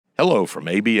Hello from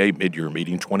ABA Midyear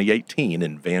Meeting 2018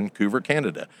 in Vancouver,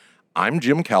 Canada. I'm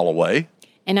Jim Calloway,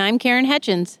 And I'm Karen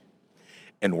Hutchins.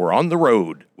 and we're on the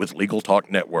road with Legal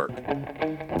Talk Network.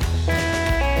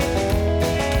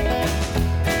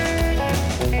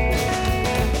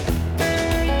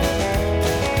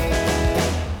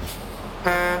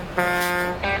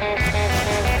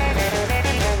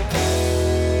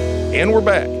 And we're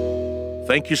back.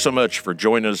 Thank you so much for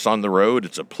joining us on the road.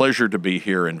 It's a pleasure to be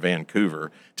here in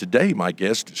Vancouver. Today, my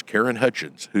guest is Karen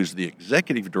Hutchins, who's the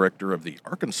Executive Director of the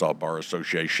Arkansas Bar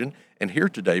Association, and here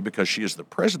today because she is the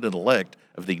President-elect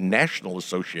of the National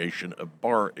Association of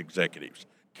Bar Executives.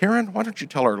 Karen, why don't you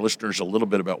tell our listeners a little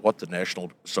bit about what the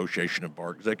National Association of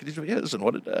Bar Executives is and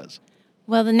what it does?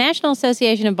 Well, the National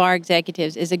Association of Bar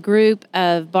Executives is a group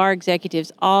of bar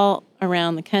executives all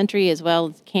around the country as well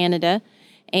as Canada,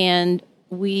 and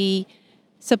we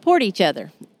support each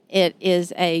other. It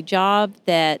is a job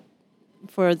that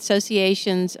for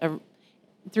associations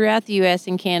throughout the U.S.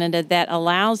 and Canada that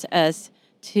allows us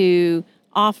to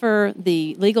offer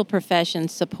the legal profession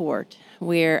support.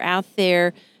 We're out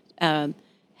there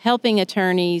helping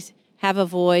attorneys have a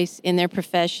voice in their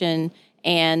profession,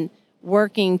 and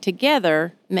working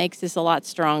together makes us a lot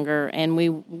stronger, and we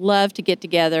love to get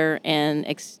together and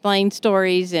explain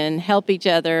stories and help each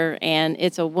other, and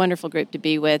it's a wonderful group to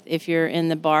be with if you're in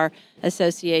the bar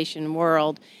association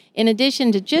world. In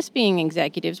addition to just being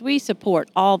executives, we support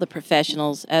all the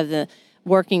professionals of the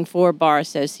working for bar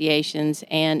associations,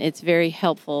 and it's very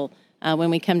helpful when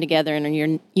we come together and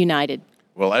are united.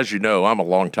 Well, as you know, I'm a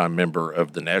longtime member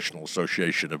of the National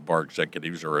Association of Bar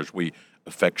Executives, or as we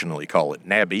affectionately call it,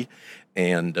 NABI.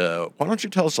 And why don't you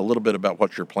tell us a little bit about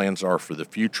what your plans are for the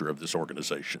future of this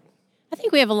organization? I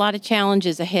think we have a lot of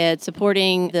challenges ahead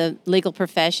supporting the legal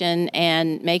profession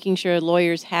and making sure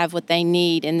lawyers have what they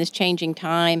need in this changing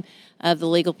time of the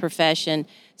legal profession.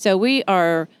 So we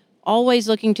are always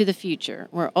looking to the future.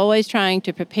 We're always trying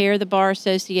to prepare the bar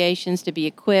associations to be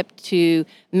equipped to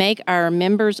make our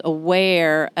members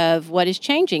aware of what is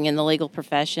changing in the legal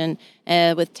profession.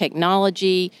 With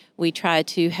technology, we try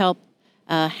to help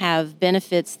have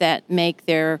benefits that make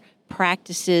their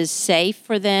practices safe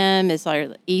for them. It's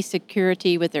our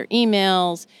e-security with their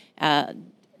emails,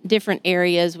 different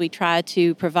areas. We try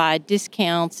to provide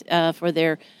discounts for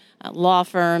their law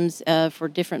firms for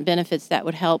different benefits that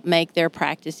would help make their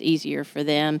practice easier for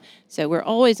them. So we're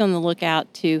always on the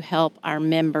lookout to help our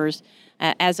members.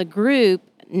 As a group,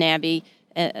 NABI,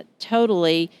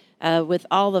 totally, with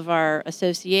all of our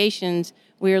associations,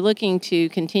 we're looking to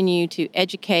continue to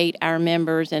educate our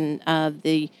members and of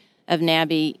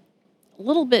NABI a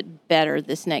little bit better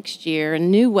this next year in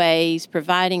new ways,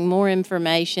 providing more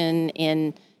information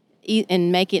and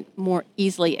make it more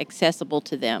easily accessible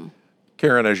to them.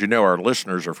 Karen, as you know, our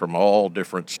listeners are from all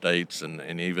different states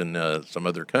and even some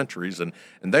other countries, and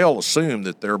they all assume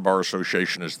that their bar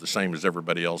association is the same as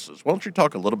everybody else's. Why don't you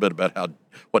talk a little bit about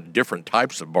what different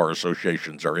types of bar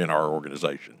associations are in our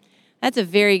organization? That's a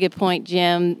very good point,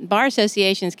 Jim. Bar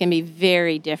associations can be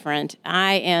very different.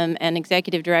 I am an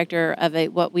executive director of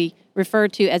what we refer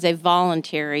to as a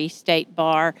voluntary state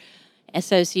bar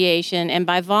association, and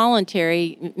by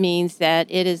voluntary means that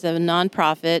it is a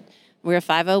nonprofit. We're a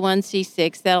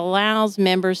 501c6 that allows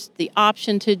members the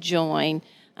option to join.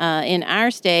 In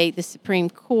our state, the Supreme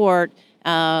Court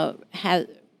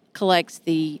collects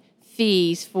the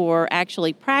fees for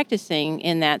actually practicing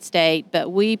in that state,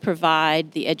 but we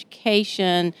provide the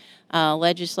education,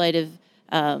 legislative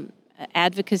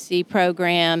advocacy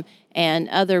program, and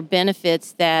other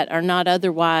benefits that are not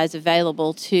otherwise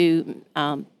available to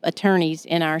attorneys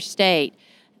in our state.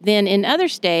 Then in other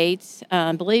states,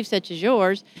 I believe such as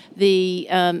yours, the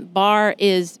bar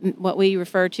is what we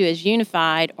refer to as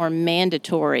unified or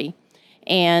mandatory.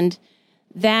 And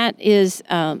that is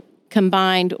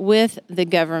combined with the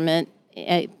government,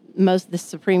 the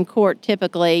Supreme Court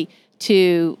typically,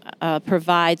 to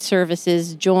provide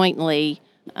services jointly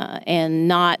and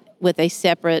not with a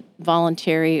separate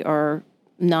voluntary or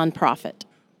nonprofit.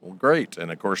 Well, great.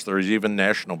 And of course, there's even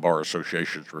national bar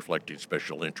associations reflecting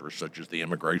special interests, such as the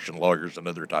immigration lawyers and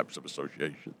other types of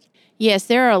associations. Yes,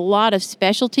 there are a lot of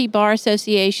specialty bar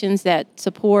associations that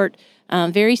support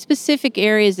very specific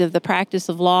areas of the practice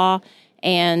of law,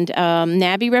 and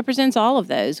NABI represents all of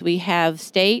those. We have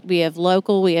state, we have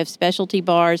local, we have specialty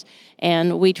bars,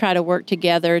 and we try to work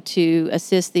together to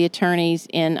assist the attorneys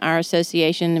in our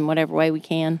association in whatever way we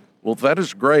can. Well, that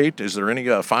is great. Is there any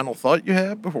final thought you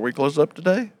have before we close up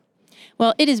today?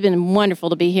 Well, it has been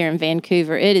wonderful to be here in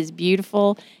Vancouver. It is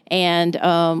beautiful, and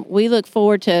we look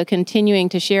forward to continuing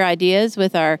to share ideas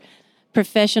with our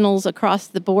professionals across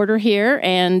the border here,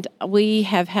 and we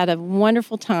have had a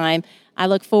wonderful time. I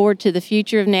look forward to the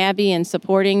future of NABI and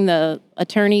supporting the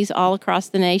attorneys all across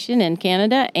the nation and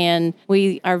Canada, and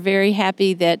we are very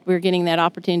happy that we're getting that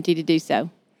opportunity to do so.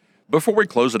 Before we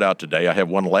close it out today, I have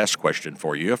one last question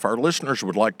for you. If our listeners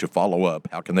would like to follow up,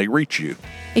 how can they reach you?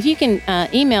 If you can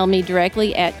email me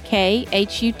directly at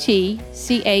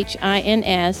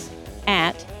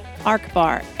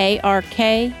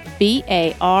khutchins@arkbar,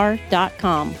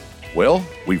 arkbar.com. Well,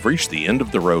 we've reached the end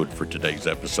of the road for today's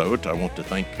episode. I want to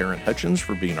thank Karen Hutchins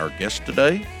for being our guest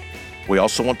today. We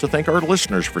also want to thank our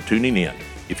listeners for tuning in.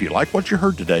 If you like what you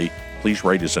heard today, please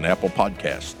rate us an Apple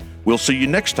Podcast. We'll see you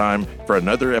next time for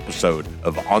another episode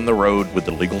of On the Road with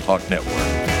the Legal Talk Network.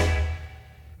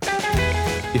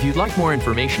 If you'd like more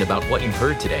information about what you've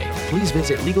heard today, please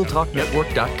visit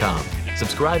LegalTalkNetwork.com.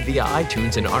 Subscribe via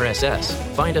iTunes and RSS.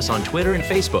 Find us on Twitter and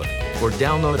Facebook, or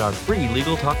download our free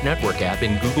Legal Talk Network app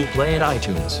in Google Play and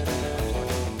iTunes.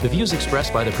 The views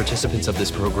expressed by the participants of this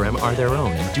program are their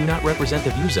own and do not represent the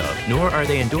views of, nor are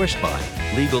they endorsed by,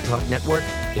 Legal Talk Network,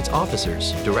 its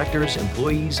officers, directors,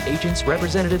 employees, agents,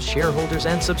 representatives, shareholders,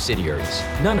 and subsidiaries.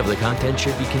 None of the content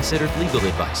should be considered legal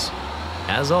advice.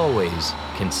 As always,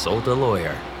 consult a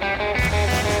lawyer.